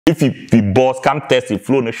If you be boss, come test it.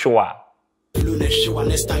 Flow in the shower. Flow in the shower.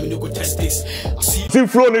 Next time you no go test this. See,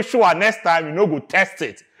 flow in the shower. Next time you no go test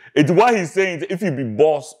it. It's what he's saying. If you be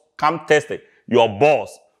boss, come test it. Your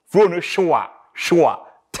boss. Flow in the shower.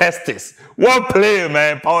 Test this. One play,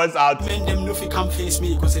 man. Pawez out. Men them know if you come face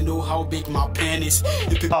me because they know how big my pen is.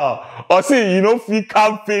 Or see, you know if you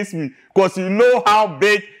come face me because you know how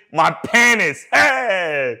big my pen is.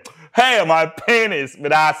 Hey, my penis.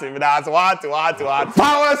 But that's what.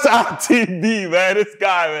 Pawez RTB, man. This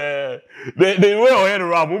guy, man. They went ahead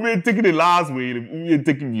around. We been taking the last way. We been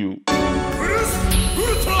taking you.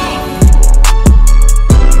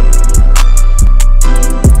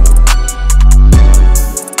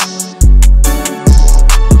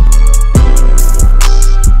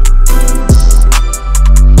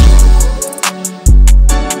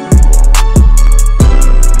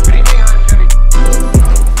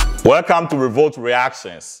 Welcome to Revolt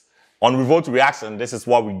Reactions. On Revolt Reaction, this is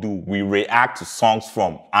what we do. We react to songs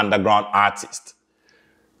from underground artists,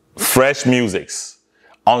 fresh musics,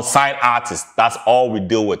 unsigned artists. That's all we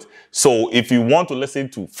deal with. So if you want to listen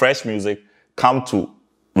to fresh music, come to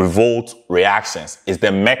Revolt Reactions. It's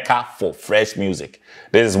the mecca for fresh music.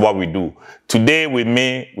 This is what we do. Today with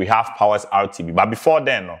me, we have Pawez RTB. But before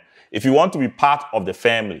then, if you want to be part of the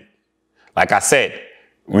family, like I said,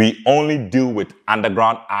 we only deal with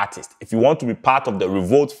underground artists. If you want to be part of the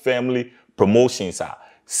Revolt family promotions,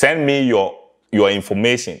 send me your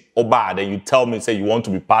information. Then you tell me, say you want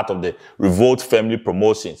to be part of the Revolt family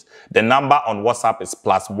promotions. The number on WhatsApp is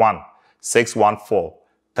 +1 614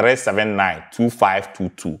 379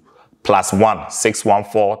 2522. +1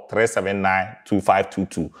 614 379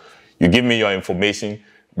 2522. You give me your information.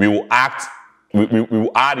 We will add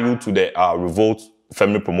you to the Revolt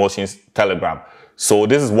family promotions Telegram. So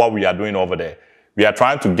this is what we are doing over there. We are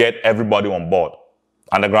trying to get everybody on board.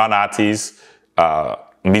 Underground artists,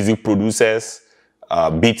 music producers,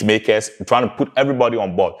 beat makers, we're trying to put everybody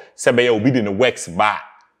on board. Sebeye will be in the works, but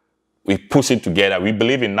we push it together. We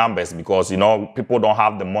believe in numbers because, you know, people don't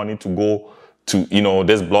have the money to go to, you know,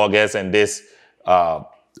 these bloggers and this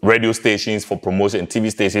radio stations for promotion,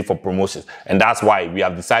 TV stations for promotions. And that's why we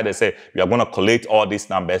have decided, say, we are going to collect all these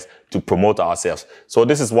numbers to promote ourselves. So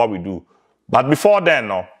this is what we do. But before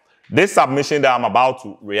then, this submission that I'm about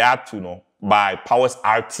to react to by Pawez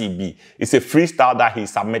RTB is a freestyle that he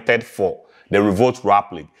submitted for the Revolt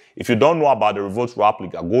Rap League. If you don't know about the Revolt Rap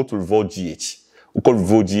League, go to Revolt GH. You call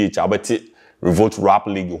Revolt GH, I'll bet Revolt Rap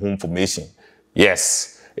League home formation.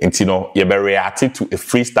 Yes. And you know, you'll be reacting to a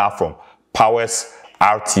freestyle from Pawez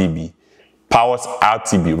RTB. Pawez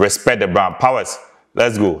RTB. Respect the brand. Pawez,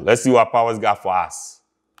 let's go. Let's see what Pawez got for us.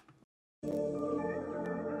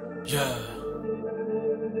 Yeah.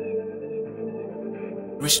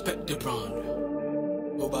 Respect the brand.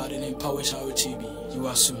 Nobody named Pawez RTB. You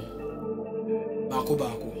assume. Bako.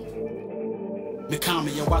 Me calm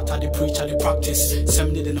me, what are the preach, are the practice?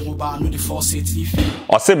 Send the mobile, no the force it.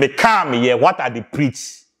 Or say, me calm me, what are the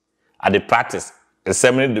preach, are the practice?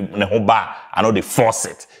 Send the mobile, I know the force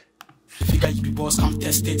it. If you be boss, come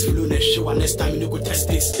test it. Flow in the shower. Next time you no go test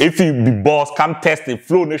this. If you be boss, come test it.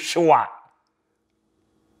 Flow in the shower.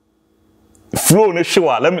 Flow in the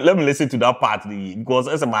shower. Let me listen to that part because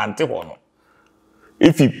it's a man.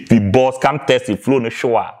 If you be boss, come test it. Flow in the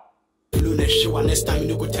shower. Flow in the shower. Next time you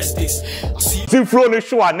no go test this. See, flow in the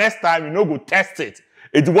shower. Next time you no go test it.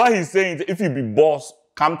 It's what he's saying. If you be boss,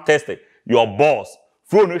 come test it. Your boss.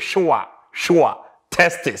 Flow in the shower.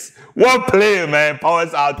 Test this. One play, man.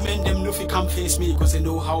 Pawez out. Men them know if you come face me because they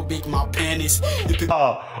know how big my pen is.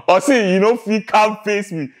 Or see, you know if you come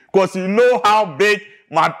face me because you know how big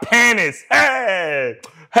my pen is. Hey,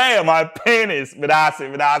 my penis. But that's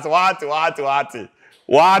what.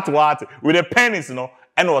 With the penis, you know,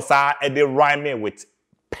 and also they rhyme me with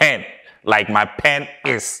pen. Like my pen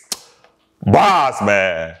is. Boss,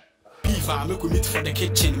 man. I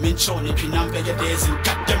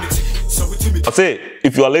say,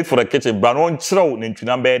 if you are late for the kitchen, but don't throw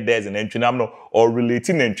Nintrinam bed there's an Nintrinam or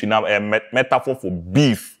relating Nintrinam a metaphor for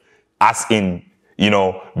beef, as in, you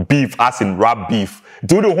know, beef, as in rap beef.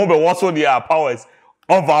 Do the home also the Pawez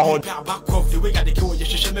of our own.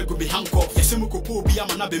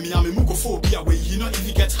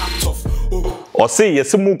 Or say,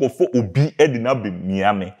 yes, Muko for Ubi Edina be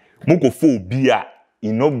Miami. Muko for Bia,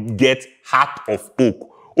 you know, get heart of oak.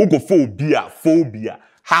 Uko for Bia, phobia.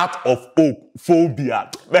 Heart of oak, phobia.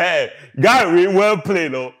 Man, guy really well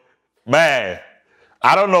played, though. Man,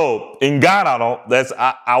 I don't know. In Ghana, no, there's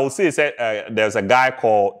I would say there's a guy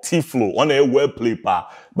called T-Flow. On a well played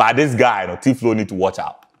part. But this guy, no, T-Flow need to watch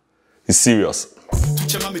out. He's serious.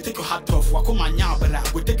 Take your hat off.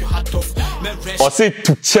 We take your hat off. Or say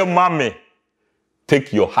to chemame,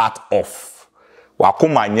 take your hat off.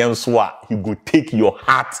 Wakuma nyenswa, he go take your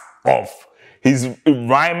hat off. He's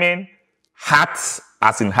rhyming hat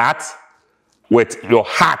as in hat with your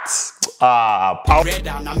hat. Power.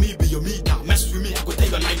 Mess with me, I go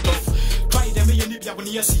take your night off. Try them in Libya when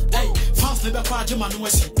you see. Hey, fast never quite Jim and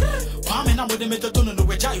Wessie. Palm and I would make the tunnel the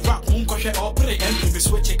way I rap, won't crush it or pray and be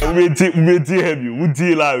switching. We deal you. We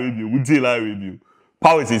deal with you. We deal with you.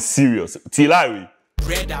 Pawez is serious. Tilari.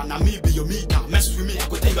 Red down, I may be your meter. Mess with me, I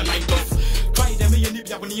go take your night off. Try them in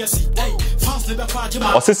Libya when you see. Hey, fast never quite Jim.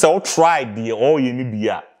 Or sister, try the all you need be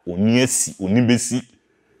at Onyesi, Onibesi.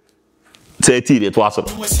 30 it was.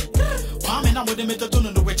 Kwame na mode meta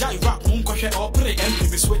tono no weja rap mun kwhwe opere MP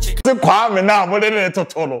be switch. Kwame na mode ne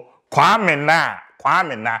totono. Kwame na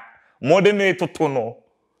mode ne totono.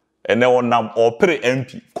 Ene wonam opere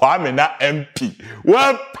MP. Kwame na MP.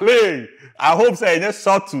 Well play. I hope say just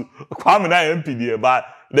shot to Kwame na MP there, but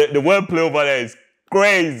the well play over there is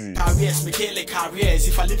crazy. Careers, Michele careers.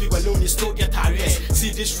 If I leave you alone, you still get careers. See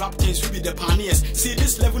this rap things will be the pioneers. See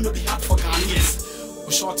this level no be hard for Ghanaians.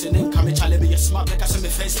 Oh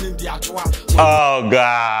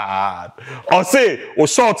God. Or say, or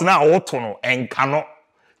short now, Otono, and cannot.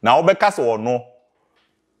 Now, because or no,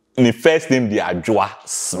 in the first name, the Ajua,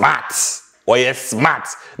 smart. Or yes, smart.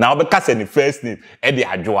 Now, because in the first name, Eddie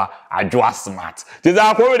Ajua smart. This is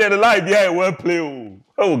our point in the life, yeah, well play.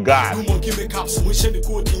 Oh God. We should be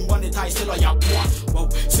good in one tie still on your point.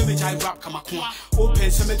 Well, cemetery rap come a quan.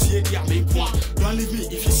 Open cemetery, the main point. Don't leave me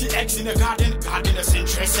if you see eggs in the garden is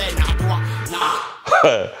interested. Nah.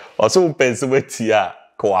 Also, open cemetery,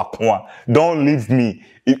 don't leave me.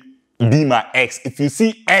 Be my ex. If you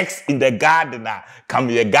see X in the garden, come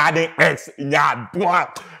be a garden X in your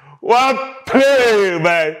what play,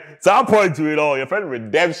 man? So point to it all. Your friend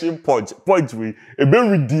redemption point to it. It will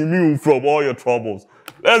redeem you from all your troubles.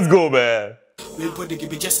 Let's go, man. We put the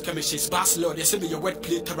give just chemistries, bass lord. They say me your wet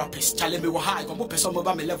play therapist. Challenge me what high. Come up some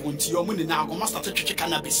over me level into your money now. Go master to treat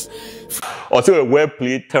cannabis. Or say a wet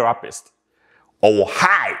play therapist. Or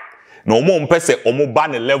high. No more person or more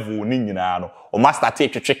ban level no. Or master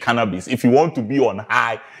to treat cannabis. If you want to be on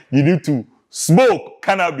high, you need to smoke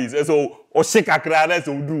cannabis. And so or shake a credit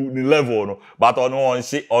will do the level, no. But on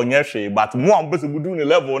shit on your shit. But more person will do the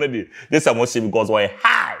level already. This is what because we're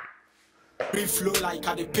high. Free flow like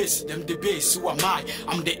at the pace, them the base, who am I?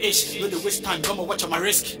 I'm the ish, no the waste time, come and watch my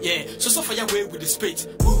risk, yeah. So for your way with the spade.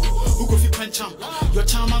 Who go fit pencham? Your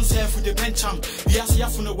charm and self with the pencham. Yes, yeah,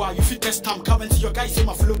 for a while, you fit test time, come into your guys, say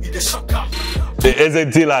my flow with the shocker. It's a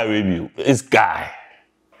deal I review. This guy.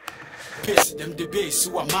 Pace, them the base,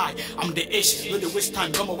 who am I? I'm the ish, no the waste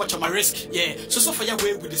time, come and watch my risk, yeah. So for your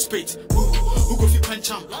way with the spade. Who go fit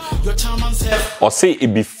pencham? Your charm and self. Or say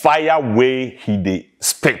it be fire way he the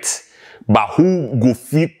spit. But who go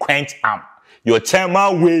feel quench am? Your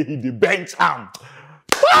chairman way he the bench am.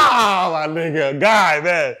 Wow, my nigga, guy,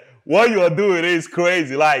 man. What you are doing is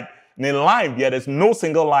crazy. Like, in line, yeah, there's no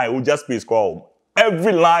single line who just be scrolled.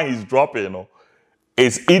 Every line he's dropping, you know,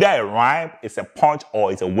 it's either a rhyme, it's a punch,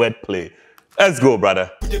 or it's a word play. Let's go,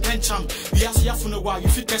 brother. With the bench am, we ask you for a while, you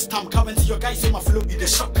fit test time, come into your guys, say my flow with the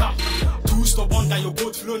shocker. Too stubborn that your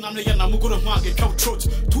boat flow, now you're not going to get count throat.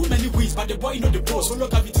 Too many ways, but the boy know the boss. So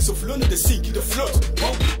look at it, so flow in the sink, in the float.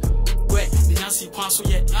 Where the Nancy Quanso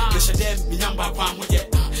yet, the Shadem, the number one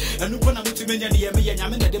yet. And look on a meeting, and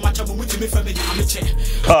the match of me family.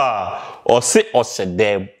 Or say, or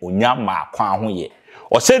Shadem, or Yama Quan yet.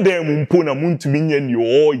 Or say them Mumpuna Muntumin, you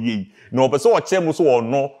all ye. No, but so a chemo so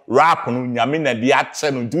no rap no Yamina the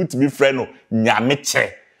action do to be friend no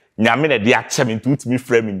Yamiche. Yamina the action do to be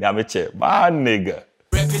friend in Yamiche. Man, nigga.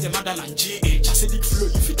 Repeat the mother and GH. Acidic flow,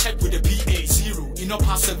 if you check with the PA 0. You know,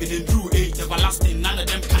 pass 7 and through 8. Everlasting, none of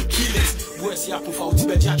them can kill it. Where's your profile?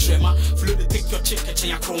 Tibetia tremor. Flow to take your check, catch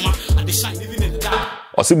your chroma. And they shine living in the dark.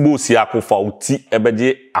 Or see, Bosia profile T.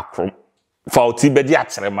 Ebedi acrom. Fauti bedi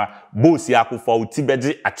atrema, bosi yako fauti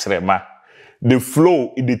bedi atrema. The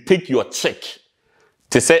flow, it take your check.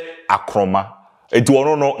 To say akroma. It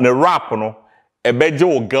will no the rap no. A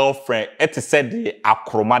bejo girlfriend. It said the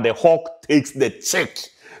akroma. The hawk takes the check.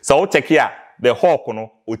 So check here. The hawk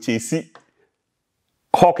no. Uchesi.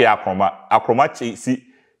 Hawk ya akroma. Akroma chesi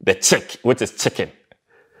the check, which is chicken.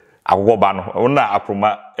 Agobano. Ona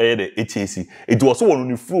akroma the HAC. It was so on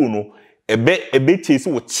the flow no. A bit chase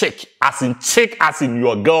will check as in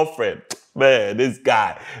your girlfriend. Man, this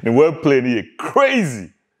guy, the word playing here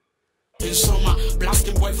crazy. In summer,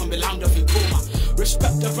 blasting boy from the land of Ikoma.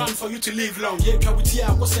 Respect the brand for you to live long. Yeah,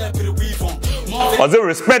 what's up with the weave on? Was it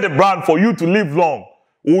respect the brand for you to live long?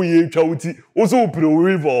 Oh yeah, chauti. Also pro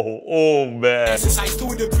river. Oh man. Since I still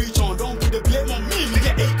the preach on, don't put the blame on me,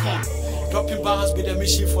 nigga Akon. Dropping bars be the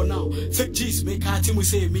mission for now. Fake G's make our team we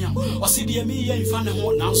say me. Or see the me in fan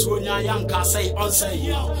hot now, so nya young can say on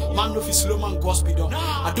say man of his slow man gospel.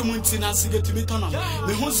 I don't want to get to me turn on.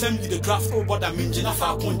 Me who send me the draft over that means enough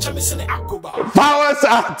I punch me send Akoba. Pawez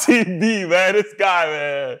RTB, man. This guy,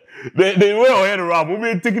 man. They went ahead around. We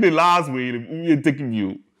been taking the last way. We been taking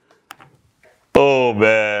you. Oh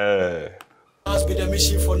man. Be the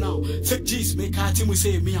mission for now. Fake G's make our team we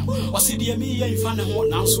say me. Or see the me in fan hot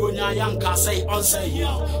now, so nya young can say on say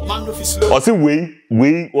man of his slow. Or see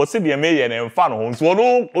or see the me and fan home. So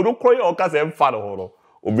don't cry or cause them fan home.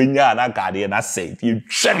 Obinya na gade na say. You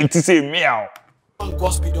try to say meow.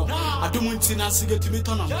 Gospel. I don't want to get to me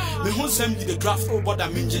turn on. Me who send me the draft over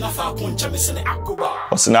that means enough I punch me send Akoba.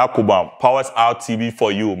 Akoba, Pawez RTB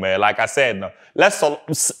for you, man. Like I said, let's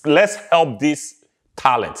help this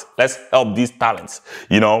talent. Let's help these talents.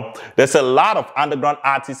 You know, there's a lot of underground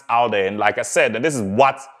artists out there, and like I said, this is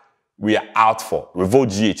what we are out for. Revolt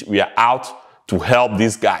GH, we are out to help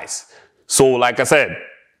these guys. So, like I said,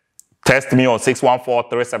 text me on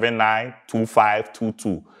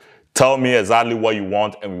 614-379-2522. Tell me exactly what you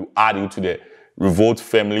want, and we'll add you to the Revolt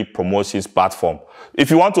Family Promotions platform. If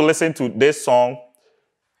you want to listen to this song,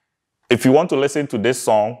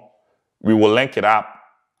 we will link it up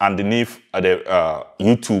underneath the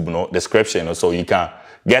YouTube description, so you can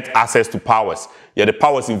get access to Pawez. Yeah, the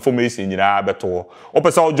Pawez information, you know, better.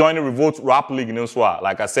 Also, join the Revolt Rap League, you know, so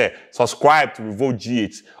like I said, subscribe to Revolt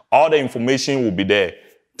GH. All the information will be there.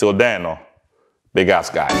 Till then, big ass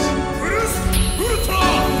guys.